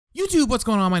YouTube, what's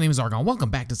going on? My name is Argon. Welcome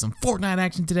back to some Fortnite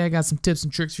action. Today I got some tips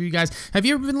and tricks for you guys. Have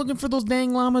you ever been looking for those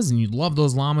dang llamas? And you love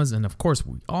those llamas, and of course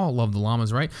we all love the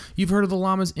llamas, right? You've heard of the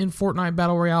llamas in Fortnite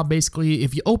Battle Royale. Basically,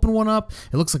 if you open one up,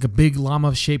 it looks like a big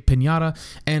llama-shaped pinata,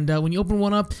 and when you open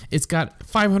one up, it's got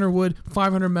 500 wood,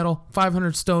 500 metal,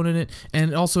 500 stone in it,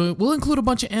 and also it will include a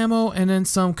bunch of ammo and then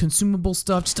some consumable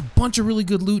stuff, just a bunch of really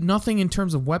good loot, nothing in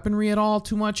terms of weaponry at all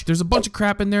too much. There's a bunch of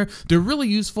crap in there. They're really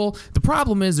useful. The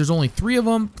problem is there's only 3 of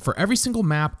them for every single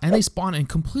map, and they spawn in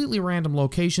completely random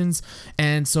locations,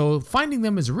 and so finding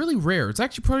them is really rare. It's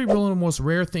actually probably one of the most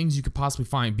rare things you could possibly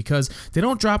find because they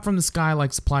don't drop from the sky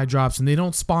like supply drops, and they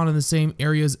don't spawn in the same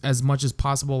areas as much as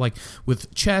possible like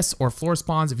with chests or floor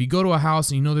spawns. If you go to a house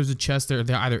and you know there's a chest there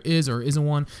either is or isn't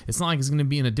one. It's not like it's going to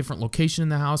be in a different location in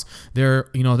the house. They're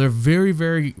very,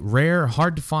 very rare,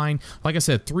 hard to find. Like I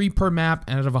said, 3 per map,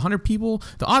 and out of 100 people,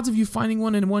 the odds of you finding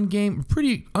one in one game are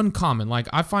pretty uncommon. Like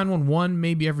I find one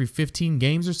maybe every 15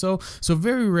 games or so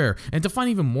very rare, and to find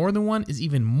even more than one is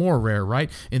even more rare,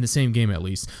 right, in the same game at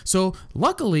least. So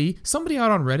luckily somebody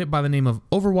out on Reddit by the name of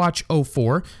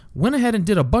Overwatch04 went ahead and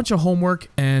did a bunch of homework,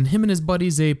 and him and his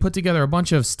buddies, they put together a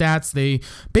bunch of stats. They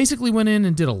basically went in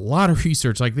and did a lot of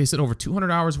research. Like they said, over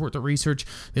 200 hours worth of research.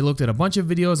 They looked at a bunch of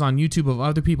videos on YouTube of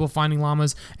other people finding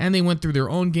llamas, and they went through their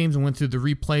own games and went through the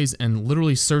replays and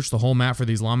literally searched the whole map for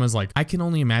these llamas. Like I can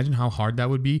only imagine how hard that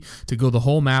would be to go the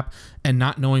whole map and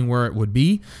not knowing where it would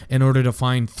be in order to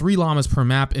find 3 llamas per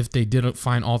map if they didn't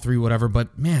find all 3, whatever.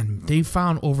 But man, they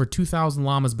found over 2,000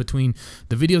 llamas between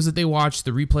the videos that they watched,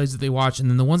 the replays that they watched, and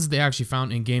then the ones that they actually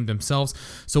found in game themselves.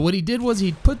 So what he did was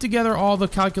he put together all the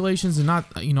calculations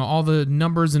and all the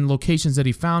numbers and locations that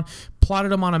he found,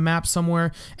 plotted them on a map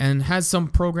somewhere, and has some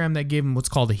program that gave him what's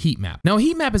called a heat map. Now a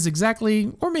heat map is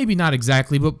exactly, or maybe not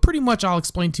exactly, but pretty much I'll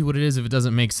explain to you what it is if it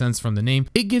doesn't make sense from the name.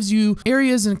 It gives you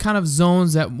areas and kind of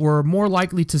zones that were more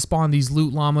likely to spawn these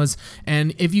loot llamas,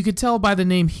 and if you could tell by the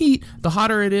name heat, the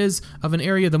hotter it is of an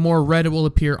area, the more red it will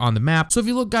appear on the map. So if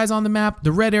you look guys on the map,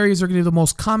 the red areas are going to be the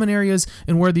most common areas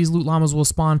and where these loot llamas will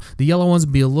spawn. The yellow ones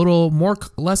will be a little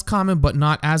less common, but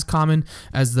not as common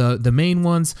as the main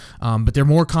ones, but they're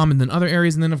more common than other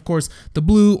areas. And then of course the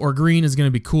blue or green is going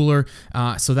to be cooler,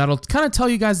 so that'll kind of tell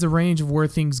you guys the range of where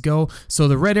things go. So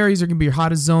the red areas are going to be your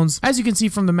hottest zones. As you can see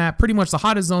from the map, pretty much the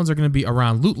hottest zones are going to be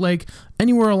around Loot Lake,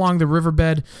 anywhere along the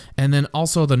riverbed, and then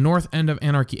also the north end of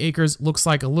Anarchy Acres, looks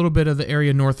like a little bit of the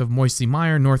area north of Moisty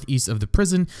Mire, northeast of the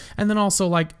prison, and then also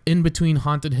like in between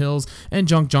Haunted Hills and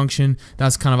Junk Junction.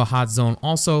 That's kind of a hot zone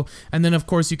also. And then of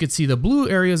course you could see the blue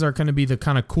areas are going to be the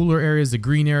kind of cooler areas. The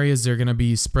green areas, they're going to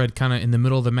be spread kind of in the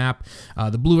middle of the map.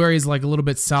 The blue area is like a little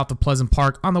bit south of Pleasant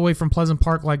Park, on the way from Pleasant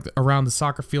Park, like around the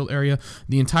soccer field area.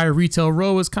 The entire retail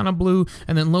row is kind of blue,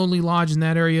 and then Lonely Lodge in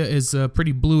that area is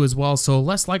pretty blue as well, so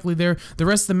less likely there. The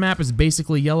rest of the map is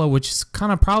basically yellow, which is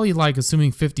kind of probably like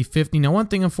assuming 50-50. Now one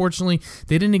thing, unfortunately,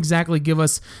 they didn't exactly give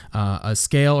us a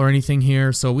scale or anything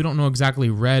here, so we don't know exactly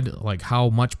red, like how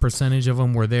much percentage of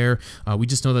them were there. We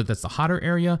just know that that's the hotter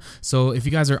area. So if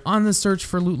you guys are on the search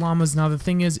for loot llamas, now the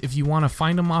thing is, if you want to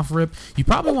find them off rip, you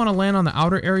probably want to land on the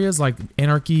outer areas like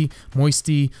Anarchy,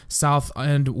 Moisty, South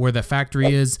End where the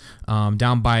factory is,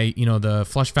 down by the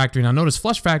Flush Factory. Now notice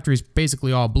Flush Factory is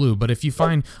basically all blue, but if you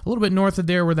find a little bit north of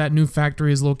there where that new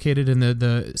factory is located in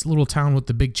the little town with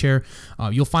the big chair,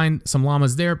 you'll find some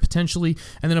llamas there potentially.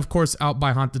 And then of course out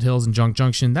by Haunted Hills and Junk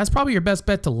Junction, that's probably your best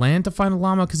bet to land to find a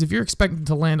llama, because if you're expecting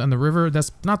to land on the river,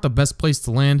 that's not the best place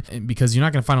to land because you're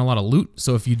not going to find a lot of loot.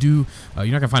 So if you do, you're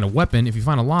not going to find a weapon. If you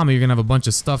find a llama, you're going to have a bunch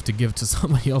of stuff to give to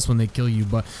somebody else when they kill you.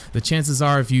 But the chances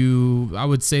are, I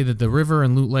would say that the river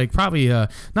and Loot Lake probably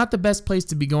not the best place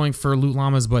to be going for loot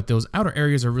llamas, but those outer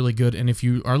areas are really good. And if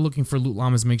you are looking for loot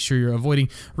llamas, make sure you're avoiding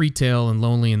retail and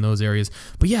lonely in those areas.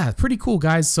 But yeah, pretty cool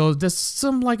guys. So this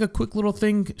some like a quick little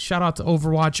thing. Shout out to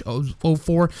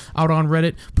Overwatch04 out on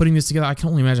Reddit putting this together. I can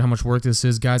only imagine how much work this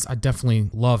is, guys. I definitely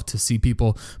love to see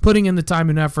people putting in the time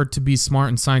and effort to be smart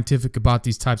and scientific about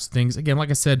these types of things. Again, like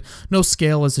I said, no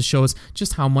scale as to show us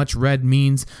just how much red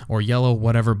means or yellow,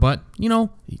 whatever, but you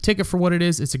take it for what it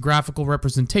is. It's a graphical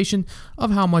representation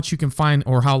of how much you can find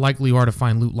or how likely you are to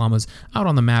find loot llamas out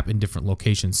on the map in different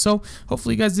locations. So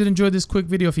hopefully you guys did enjoy this quick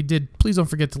video. If you did, please don't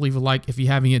forget to leave a like. If you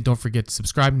haven't yet, don't forget to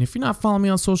subscribe. And if you're not following me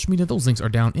on social media, those links are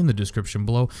down in the description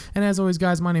below. And as always,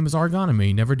 guys, my name is Argon, and may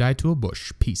you never die to a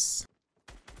bush. Peace.